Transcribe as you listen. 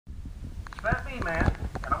Sven B-Man,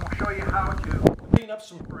 and I'm going to show you how to clean up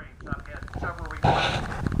some frames. I've had several requests.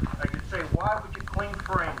 Now you'd say, why would you clean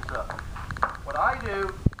frames up? What I do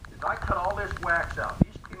is I cut all this wax out.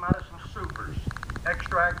 These came out of some supers.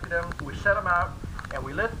 Extracted them, we set them out, and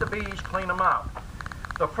we let the bees clean them out.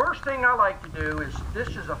 The first thing I like to do is, this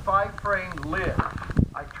is a 5-frame lid.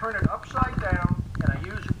 I turn it upside down, and I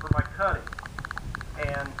use it for my cutting.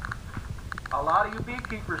 And a lot of you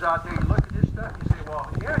beekeepers out there, you look at this stuff, you say,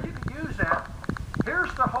 well, yeah, you can use that.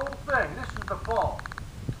 Here's the whole thing. This is the fall.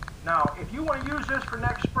 Now, if you want to use this for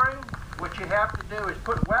next spring, what you have to do is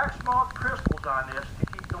put wax malt crystals on this to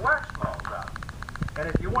keep the wax moths out. And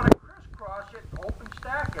if you want to crisscross it, open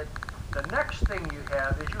stack it, the next thing you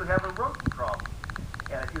have is you have a rodent problem.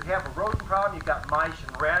 And if you have a rodent problem, you've got mice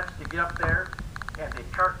and rats to get up there, and they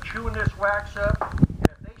start chewing this wax up. And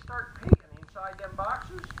if they start peeking inside them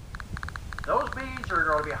boxes, those bees are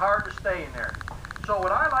going to be hard to stay in there. So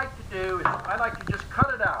what I like to do is I like to just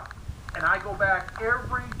cut it out, and I go back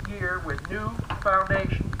every year with new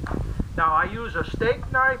foundation. Now I use a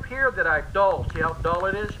steak knife here that I've dulled. See how dull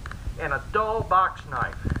it is? And a dull box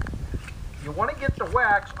knife. You want to get the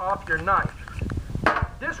wax off your knife.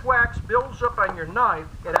 This wax builds up on your knife.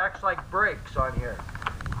 It acts like brakes on here.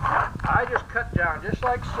 I just cut down just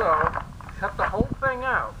like so. Cut the whole thing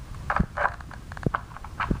out.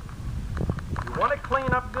 You want to clean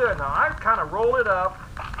up good. Now I kind of roll it up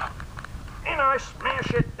and I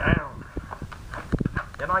smash it down.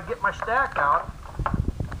 Then I get my stack out.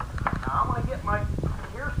 Now I'm going to get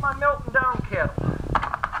here's my melting down kettle.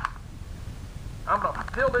 I'm going to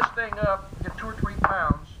fill this thing up, get 2 or 3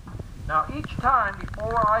 pounds. Now each time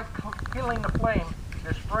before I clean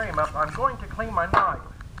this frame up, I'm going to clean my knife.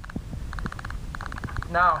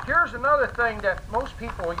 Now here's another thing that most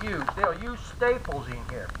people use. They'll use staples in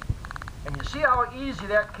here. And you see how easy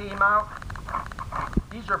that came out?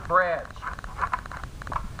 These are brads.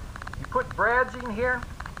 You put brads in here,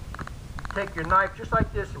 you take your knife just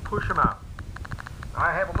like this and push them out. Now,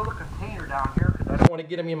 I have a little container down here because I don't want to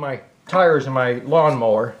get them in my tires in my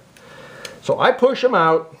lawnmower. So I push them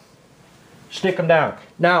out, stick them down.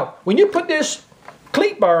 Now, when you put this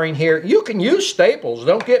cleat bar in here, you can use staples,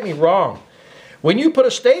 don't get me wrong. When you put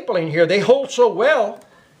a staple in here, they hold so well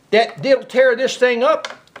that they'll tear this thing up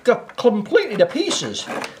completely to pieces.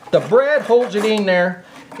 The brad holds it in there,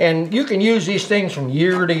 and you can use these things from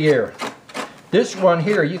year to year. This one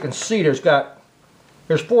here, you can see there's 4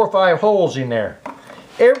 or 5 holes in there.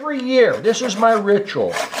 Every year, this is my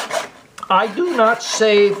ritual. I do not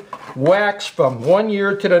save wax from one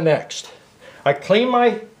year to the next. I clean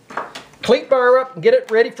my cleat bar up and get it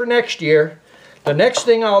ready for next year. The next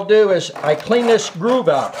thing I'll do is I clean this groove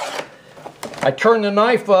out. I turn the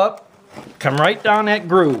knife up, come right down that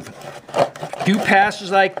groove. 2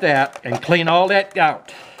 passes like that and clean all that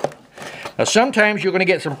out. Now sometimes you're going to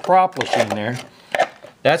get some propolis in there.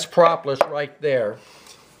 That's propolis right there.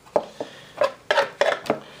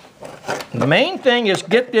 The main thing is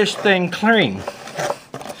get this thing clean.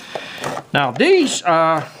 Now these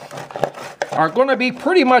are going to be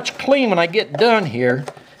pretty much clean when I get done here.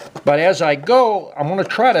 But as I go, I'm going to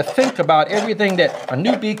try to think about everything that a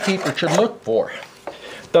new beekeeper should look for.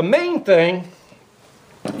 The main thing,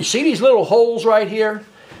 you see these little holes right here?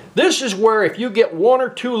 This is where if you get 1 or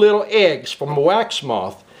 2 little eggs from a wax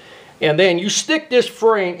moth, and then you stick this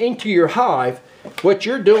frame into your hive, what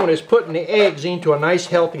you're doing is putting the eggs into a nice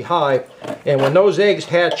healthy hive, and when those eggs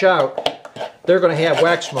hatch out, they're going to have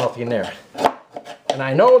wax moth in there. And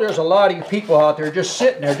I know there's a lot of you people out there just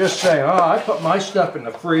sitting there just saying, oh, I put my stuff in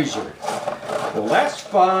the freezer. Well, that's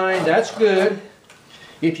fine, that's good.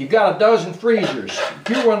 If you got a dozen freezers, if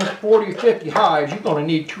you're running 40 or 50 hives, you're going to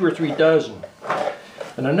need 2 or 3 dozen.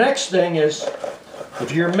 And the next thing is,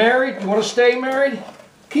 if you're married, you want to stay married,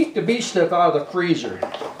 keep the bee stuff out of the freezer.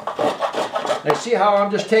 Now see how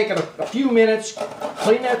I'm just taking a few minutes,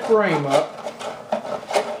 clean that frame up.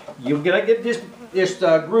 You've got to get this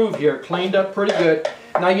groove here cleaned up pretty good.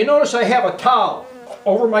 Now you notice I have a towel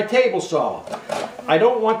over my table saw. I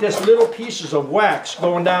don't want this little pieces of wax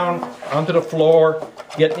going down onto the floor,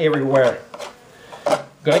 getting everywhere.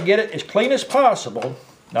 Gonna get it as clean as possible.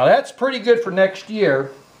 Now that's pretty good for next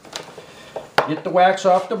year. Get the wax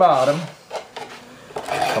off the bottom.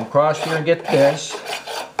 Come across here and get this.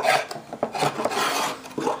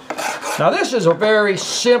 Now this is a very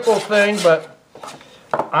simple thing, but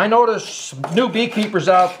I notice new beekeepers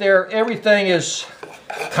out there, everything is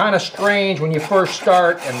kind of strange when you first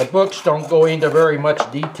start, and the books don't go into very much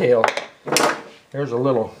detail. Here's a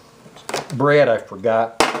little bread I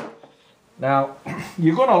forgot. Now,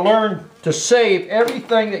 you're going to learn to save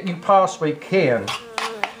everything that you possibly can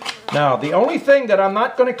Now, the only thing that I'm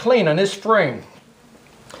not going to clean on this frame,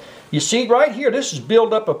 you see right here, this is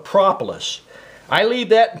buildup of propolis. I leave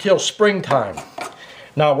that until springtime.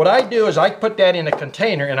 Now, what I do is I put that in a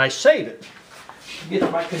container and I save it. Get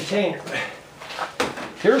my container.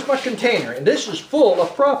 Here's my container, and this is full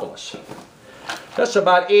of propolis. That's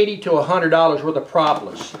about $80 to $100 worth of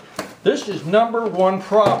propolis. This is #1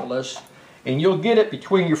 propolis, and you'll get it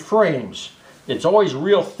between your frames. It's always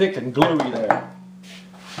real thick and gluey there.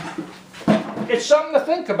 It's something to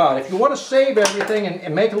think about. If you want to save everything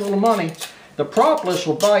and make a little money, the propolis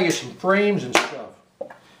will buy you some frames and stuff.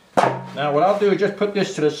 Now what I'll do is just put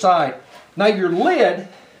this to the side. Now your lid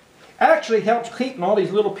actually helps keeping all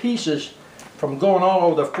these little pieces from going all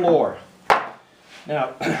over the floor.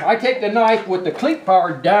 Now I take the knife with the cleat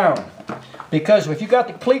bar down, because if you got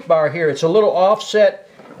the cleat bar here, it's a little offset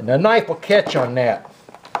and the knife will catch on that.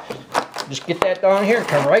 Just get that down here,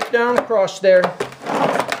 come right down across there.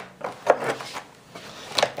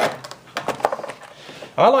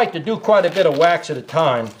 I like to do quite a bit of wax at a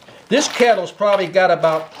time. This kettle's probably got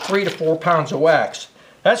about 3 to 4 pounds of wax.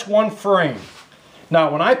 That's one frame.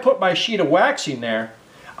 Now when I put my sheet of wax in there,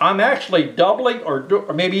 I'm actually doubling or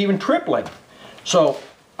maybe even tripling. So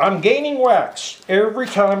I'm gaining wax every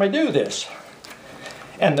time I do this.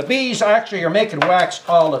 And the bees actually are making wax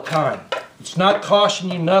all the time. It's not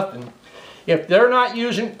costing you nothing. If they're not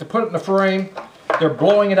using it to put it in the frame, they're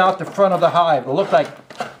blowing it out the front of the hive. It'll look like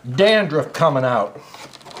dandruff coming out.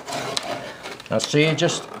 Now see,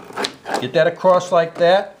 just get that across like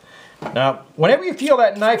that. Now, whenever you feel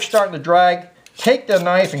that knife starting to drag, take the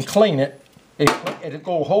knife and clean it. It'll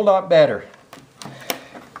go a whole lot better.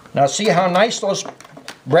 Now see how nice those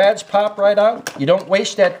brads pop right out? You don't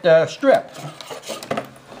waste that strip.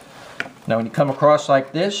 Now when you come across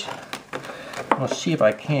like this, let's see if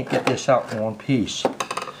I can't get this out in one piece.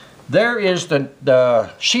 There is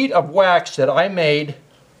the sheet of wax that I made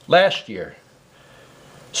last year.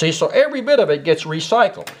 See, so every bit of it gets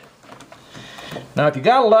recycled. Now if you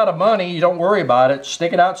got a lot of money, you don't worry about it.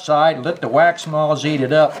 Stick it outside, let the wax moths eat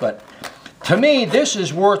it up. But to me, this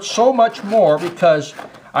is worth so much more because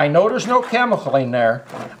I know there's no chemical in there.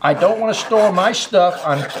 I don't want to store my stuff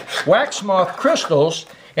on wax moth crystals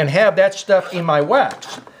and have that stuff in my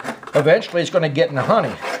wax. Eventually it's going to get in the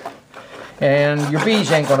honey. And your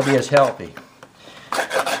bees ain't going to be as healthy.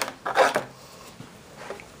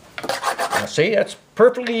 Now see, that's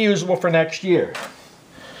perfectly usable for next year.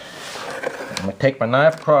 I'm going to take my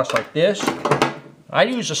knife across like this. I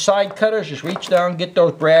use the side cutters, just reach down, get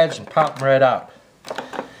those brads and pop them right out.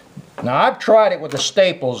 Now I've tried it with the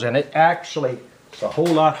staples and it actually is a whole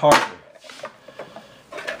lot harder.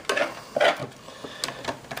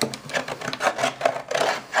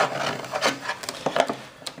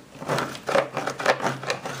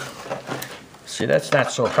 See, that's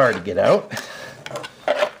not so hard to get out.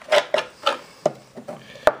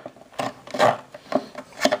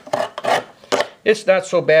 It's not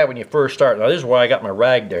so bad when you first start. Now this is why I got my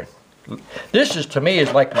rag there. This is, to me,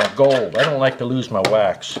 is like my gold. I don't like to lose my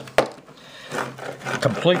wax.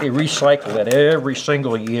 Completely recycle it every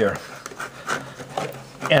single year.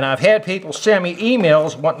 And I've had people send me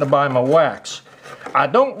emails wanting to buy my wax. I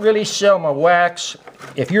don't really sell my wax.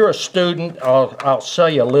 If you're a student, I'll sell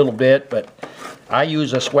you a little bit, but I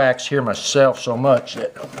use this wax here myself so much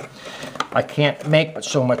that I can't make but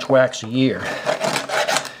so much wax a year.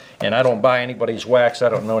 And I don't buy anybody's wax I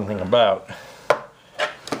don't know anything about.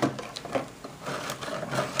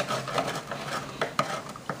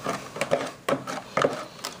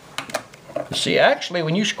 You see, actually,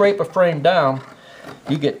 when you scrape a frame down,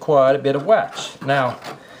 you get quite a bit of wax. Now,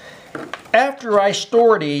 after I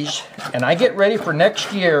store these and I get ready for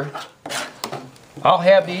next year, I'll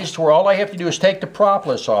have these to where all I have to do is take the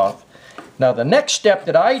propolis off. Now, the next step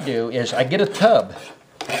that I do is I get a tub,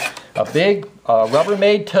 a big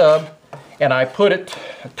Rubbermaid tub, and I put it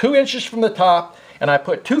 2 inches from the top, and I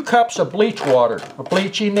put 2 cups of bleach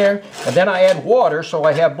in there, and then I add water, so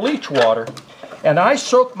I have bleach water. And I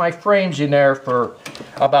soak my frames in there for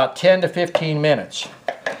about 10 to 15 minutes.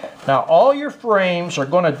 Now all your frames are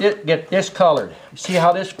going to get discolored. See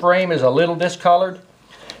how this frame is a little discolored?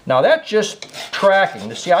 Now that's just tracking.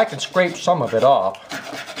 You see, I can scrape some of it off.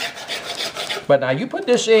 But now you put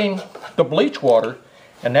this in the bleach water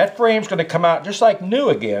and that frame's going to come out just like new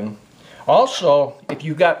again. Also, if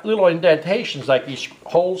you've got little indentations like these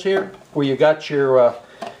holes here where you got your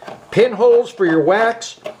pinholes for your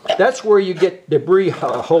wax, that's where you get debris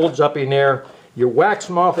holds up in there, your wax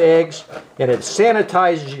moth eggs, and it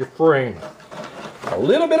sanitizes your frame. A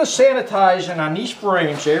little bit of sanitizing on these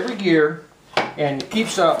frames every year and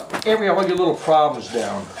keeps all your little problems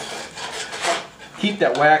down. keep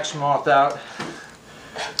that wax moth out.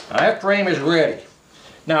 Now, that frame is ready.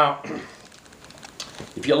 Now,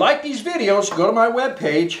 if you like these videos, go to my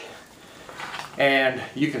webpage and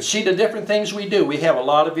you can see the different things we do. We have a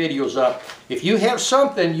lot of videos up. If you have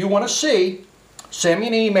something you want to see, send me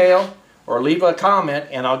an email or leave a comment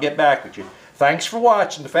and I'll get back with you. Thanks for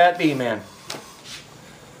watching The Fat Bee Man.